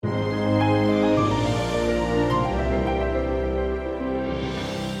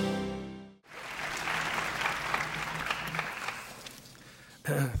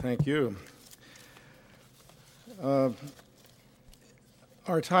Thank you.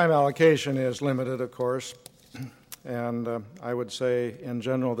 Our time allocation is limited, of course, and I would say in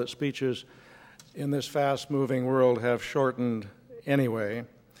general that speeches in this fast-moving world have shortened anyway.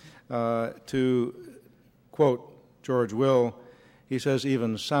 To quote George Will, he says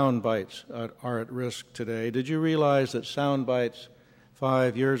even sound bites are at risk today. Did you realize that sound bites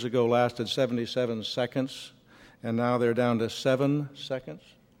 5 years ago lasted 77 seconds, and now they're down to 7 seconds?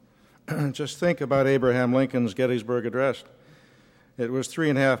 Just think about Abraham Lincoln's Gettysburg Address. It was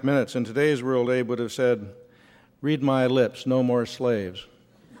 3.5 minutes. In today's world, Abe would have said, "Read my lips, no more slaves."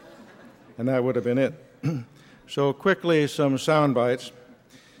 And that would have been it. So quickly, some sound bites.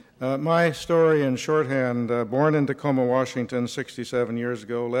 My story in shorthand, born in Tacoma, Washington 67 years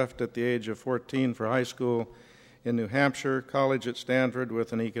ago, left at the age of 14 for high school in New Hampshire, college at Stanford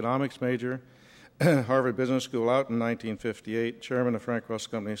with an economics major, Harvard Business School out in 1958, chairman of Frank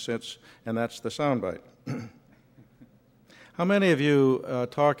Russell Company since, and that's the soundbite. How many of you,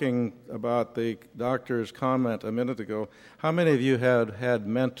 talking about the doctor's comment a minute ago, how many of you had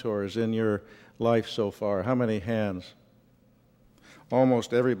mentors in your life so far? How many hands?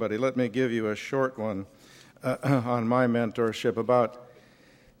 Almost everybody. Let me give you a short one on my mentorship.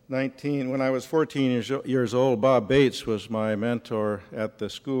 When I was 14 years old, Bob Bates was my mentor at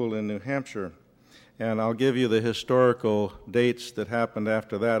the school in New Hampshire. And I'll give you the historical dates that happened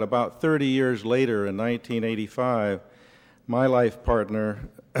after that. About 30 years later, in 1985, my life partner,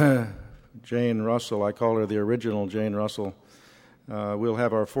 Jane Russell, I call her the original Jane Russell, we'll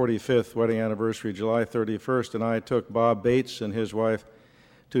have our 45th wedding anniversary July 31st, and I took Bob Bates and his wife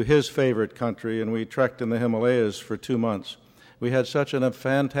to his favorite country, and we trekked in the Himalayas for 2 months. We had such a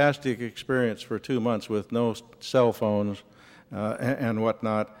fantastic experience for 2 months with no cell phones and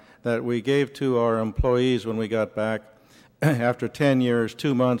whatnot, that we gave to our employees when we got back, after 10 years,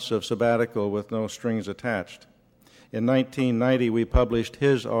 2 months of sabbatical with no strings attached. In 1990, we published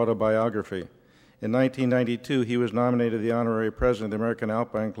his autobiography. In 1992, he was nominated the honorary president of the American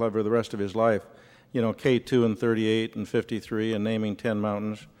Alpine Club for the rest of his life, K2 and 38 and 53 and naming 10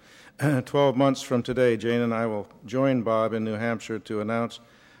 mountains. 12 months from today, Jane and I will join Bob in New Hampshire to announce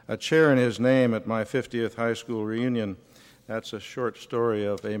a chair in his name at my 50th high school reunion. That's a short story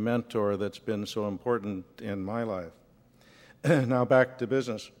of a mentor that's been so important in my life. Now back to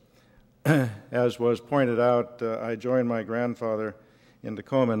business. As was pointed out, I joined my grandfather in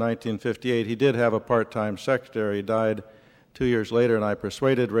Tacoma in 1958. He did have a part-time secretary. He died 2 years later, and I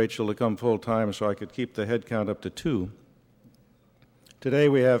persuaded Rachel to come full-time so I could keep the head count up to 2. Today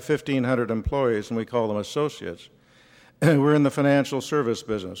we have 1,500 employees, and we call them associates. We're in the financial service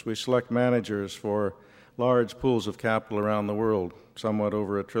business. We select managers for large pools of capital around the world, somewhat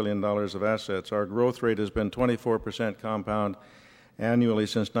over $1 trillion of assets. Our growth rate has been 24% compound annually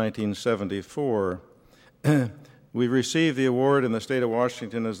since 1974. We've received the award in the state of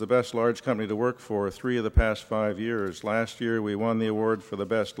Washington as the best large company to work for 3 of the past 5 years. Last year, we won the award for the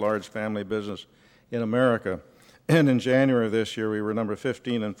best large family business in America. And in January of this year, we were number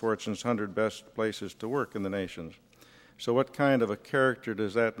 15 in Fortune's 100 best places to work in the nation. So what kind of a character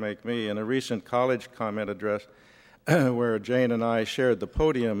does that make me? In a recent college comment address where Jane and I shared the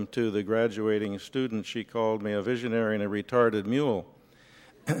podium to the graduating students, she called me a visionary and a retarded mule.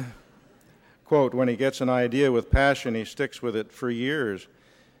 Quote, when he gets an idea with passion, he sticks with it for years.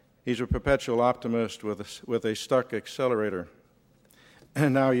 He's a perpetual optimist with a stuck accelerator.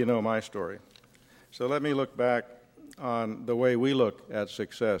 And now you know my story. So let me look back on the way we look at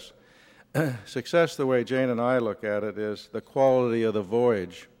success. Success, the way Jane and I look at it, is the quality of the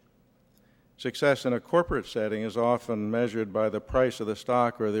voyage. Success in a corporate setting is often measured by the price of the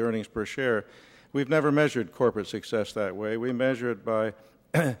stock or the earnings per share. We've never measured corporate success that way. We measure it by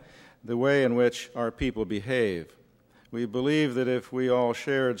the way in which our people behave. We believe that if we all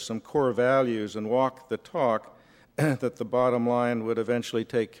shared some core values and walked the talk, that the bottom line would eventually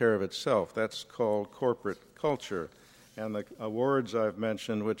take care of itself. That's called corporate culture. And the awards I've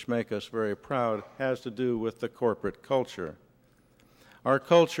mentioned, which make us very proud, has to do with the corporate culture. Our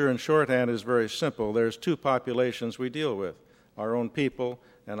culture, in shorthand, is very simple. There's 2 populations we deal with, our own people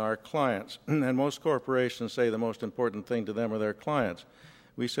and our clients. And most corporations say the most important thing to them are their clients.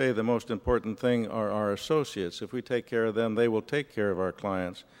 We say the most important thing are our associates. If we take care of them, they will take care of our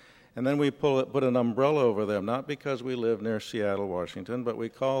clients. And then we put an umbrella over them, not because we live near Seattle, Washington, but we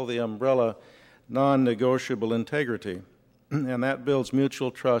call the umbrella non-negotiable integrity, and that builds mutual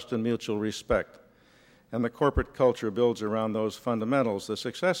trust and mutual respect. and the corporate culture builds around those fundamentals. The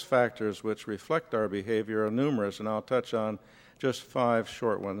success factors which reflect our behavior are numerous, and I'll touch on just 5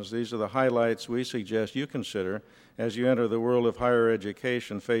 short ones. These are the highlights we suggest you consider as you enter the world of higher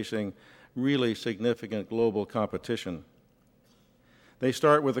education facing really significant global competition. They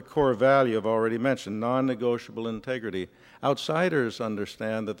start with the core value I've already mentioned, non-negotiable integrity. Outsiders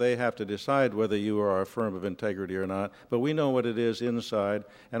understand that they have to decide whether you are a firm of integrity or not, but we know what it is inside,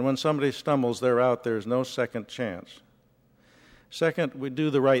 and when somebody stumbles, they're out. There's no second chance. Second, we do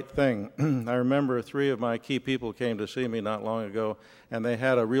the right thing. I remember 3 of my key people came to see me not long ago, and they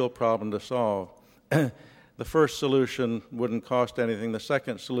had a real problem to solve. The first solution wouldn't cost anything. The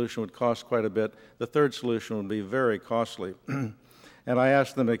second solution would cost quite a bit. The third solution would be very costly. And I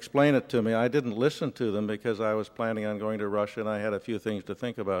asked them to explain it to me. I didn't listen to them because I was planning on going to Russia and I had a few things to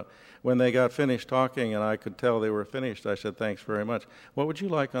think about. When they got finished talking and I could tell they were finished, I said, "Thanks very much. What would you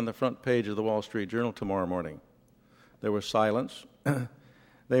like on the front page of the Wall Street Journal tomorrow morning?" There was silence.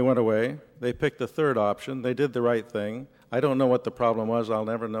 They went away. They picked the third option. They did the right thing. I don't know what the problem was. I'll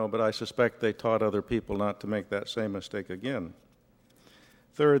never know, but I suspect they taught other people not to make that same mistake again.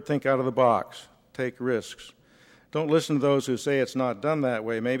 Third, think out of the box. Take risks. Don't listen to those who say it's not done that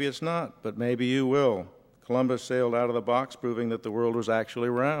way. Maybe it's not, but maybe you will. Columbus sailed out of the box, proving that the world was actually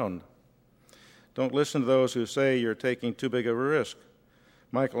round. Don't listen to those who say you're taking too big of a risk.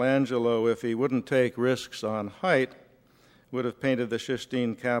 Michelangelo, if he wouldn't take risks on height, would have painted the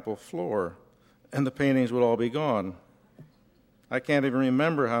Sistine Chapel floor, and the paintings would all be gone. I can't even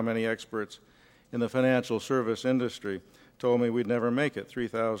remember how many experts in the financial service industry told me we'd never make it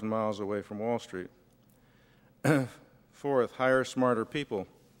 3,000 miles away from Wall Street. Fourth, hire smarter people.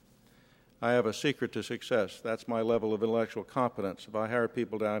 I have a secret to success. That's my level of intellectual competence. If I hire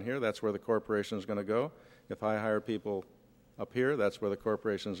people down here, that's where the corporation is going to go. If I hire people up here, that's where the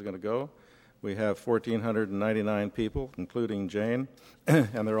corporation is going to go. We have 1,499 people, including Jane,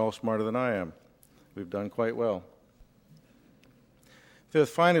 and they're all smarter than I am. We've done quite well.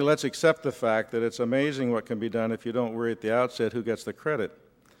 Fifth, finally, let's accept the fact that it's amazing what can be done if you don't worry at the outset who gets the credit.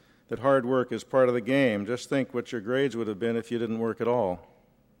 That hard work is part of the game. Just think what your grades would have been if you didn't work at all.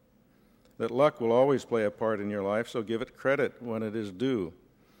 That luck will always play a part in your life, so give it credit when it is due.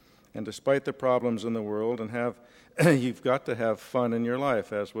 And despite the problems in the world, you've got to have fun in your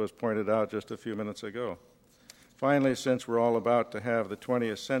life, as was pointed out just a few minutes ago. Finally, since we're all about to have the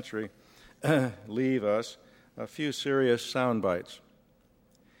 20th century leave us, a few serious sound bites.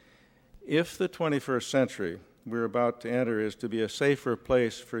 If the 21st century we're about to enter is to be a safer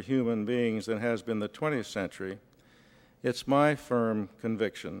place for human beings than has been the 20th century, it's my firm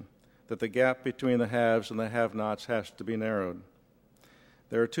conviction that the gap between the haves and the have-nots has to be narrowed.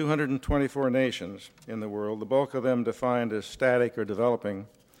 There are 224 nations in the world, the bulk of them defined as static or developing,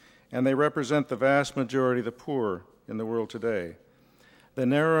 and they represent the vast majority of the poor in the world today. The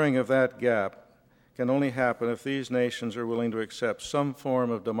narrowing of that gap can only happen if these nations are willing to accept some form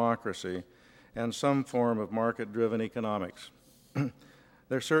of democracy and some form of market-driven economics.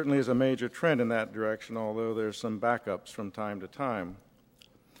 There certainly is a major trend in that direction, although there's some backups from time to time.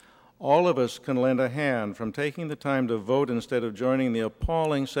 All of us can lend a hand, from taking the time to vote instead of joining the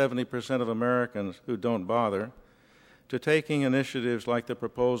appalling 70% of Americans who don't bother, to taking initiatives like the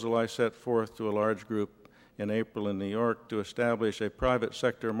proposal I set forth to a large group in April in New York to establish a private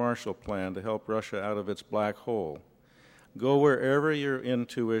sector Marshall Plan to help Russia out of its black hole. Go wherever your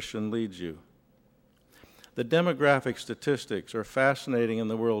intuition leads you. The demographic statistics are fascinating in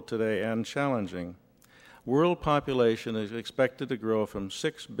the world today and challenging. World population is expected to grow from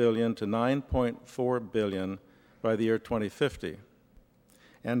 6 billion to 9.4 billion by the year 2050.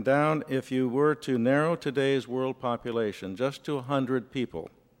 And down, if you were to narrow today's world population just to 100 people,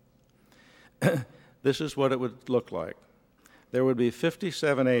 this is what it would look like. There would be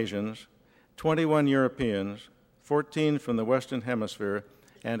 57 Asians, 21 Europeans, 14 from the Western Hemisphere,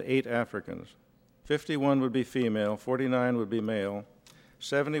 and 8 Africans. 51 would be female, 49 would be male,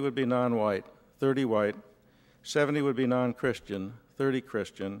 70 would be non-white, 30 white, 70 would be non-Christian, 30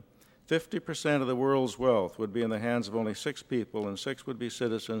 Christian. 50% of the world's wealth would be in the hands of only 6 people, and 6 would be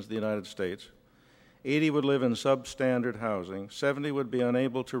citizens of the United States. 80 would live in substandard housing, 70 would be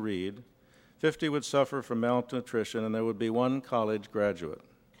unable to read, 50 would suffer from malnutrition, and there would be 1 college graduate.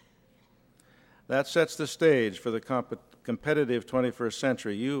 That sets the stage for the competitive 21st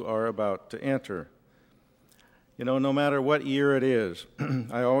century you are about to enter. You know, no matter what year it is,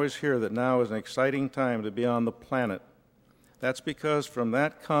 I always hear that now is an exciting time to be on the planet. That's because from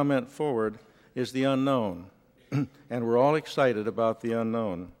that comment forward is the unknown, and we're all excited about the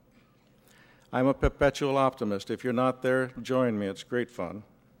unknown. I'm a perpetual optimist. If you're not there, join me. It's great fun.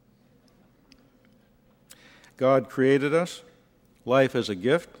 God created us. Life is a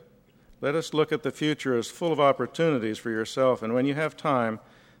gift. Let us look at the future as full of opportunities for yourself, and when you have time,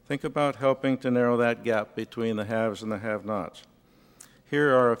 think about helping to narrow that gap between the haves and the have-nots.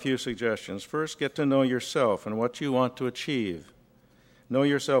 Here are a few suggestions. First, get to know yourself and what you want to achieve. Know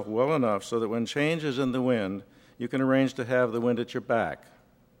yourself well enough so that when change is in the wind, you can arrange to have the wind at your back.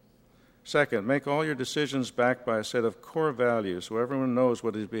 Second, make all your decisions backed by a set of core values so everyone knows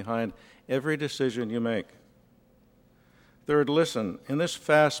what is behind every decision you make. Third, listen. In this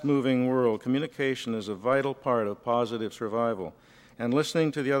fast-moving world, communication is a vital part of positive survival, and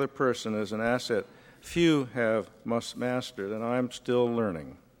listening to the other person is an asset few have mastered, and I'm still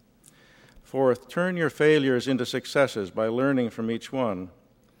learning. Fourth, turn your failures into successes by learning from each one.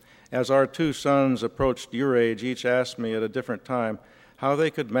 As our two sons approached your age, each asked me at a different time how they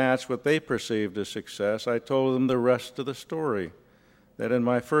could match what they perceived as success. I told them the rest of the story, that in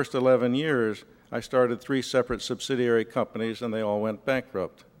my first 11 years, I started 3 separate subsidiary companies, and they all went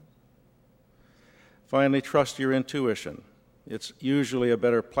bankrupt. Finally, trust your intuition. It's usually a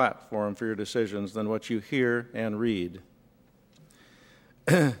better platform for your decisions than what you hear and read.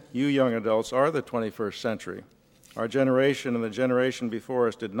 You young adults are the 21st century. Our generation and the generation before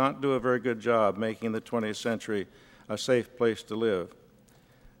us did not do a very good job making the 20th century a safe place to live.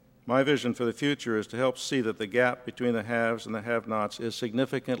 My vision for the future is to help see that the gap between the haves and the have-nots is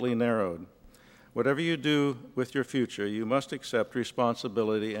significantly narrowed. Whatever you do with your future, you must accept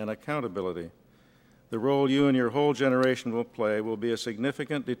responsibility and accountability. The role you and your whole generation will play will be a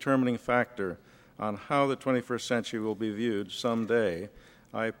significant determining factor on how the 21st century will be viewed someday.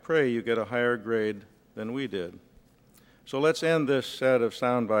 I pray you get a higher grade than we did. So let's end this set of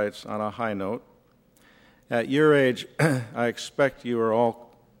sound bites on a high note. At your age, I expect you are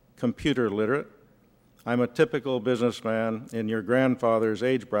all computer literate. I'm a typical businessman in your grandfather's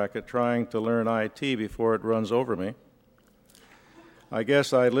age bracket trying to learn IT before it runs over me. I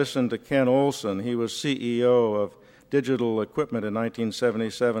guess I listened to Ken Olson. He was CEO of Digital Equipment in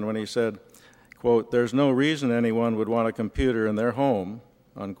 1977 when he said, quote, "There's no reason anyone would want a computer in their home,"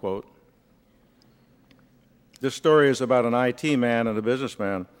 unquote. This story is about an IT man and a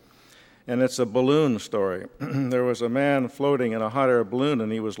businessman, and it's a balloon story. There was a man floating in a hot air balloon,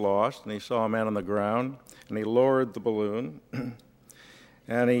 and he was lost, and he saw a man on the ground, and he lowered the balloon,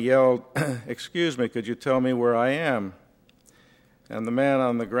 and he yelled, "Excuse me, could you tell me where I am?" And the man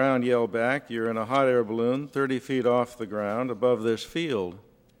on the ground yelled back, "You're in a hot air balloon 30 feet off the ground above this field."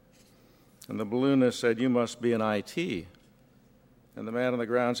 And the balloonist said, "You must be an IT." And the man on the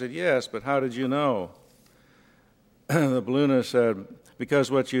ground said, "Yes, but how did you know?" The balloonist said,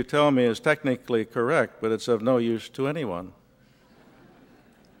 "Because what you tell me is technically correct, but it's of no use to anyone."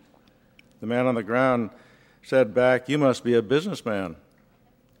 The man on the ground said back, "You must be a businessman."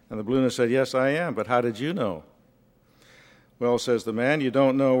 And the balloonist said, "Yes, I am, but how did you know?" "Well," says the man, "you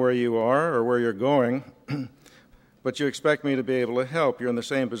don't know where you are or where you're going, but you expect me to be able to help. You're in the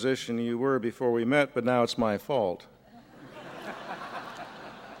same position you were before we met, but now it's my fault."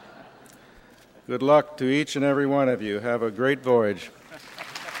 Good luck to each and every one of you. Have a great voyage.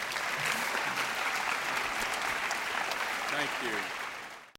 Thank you.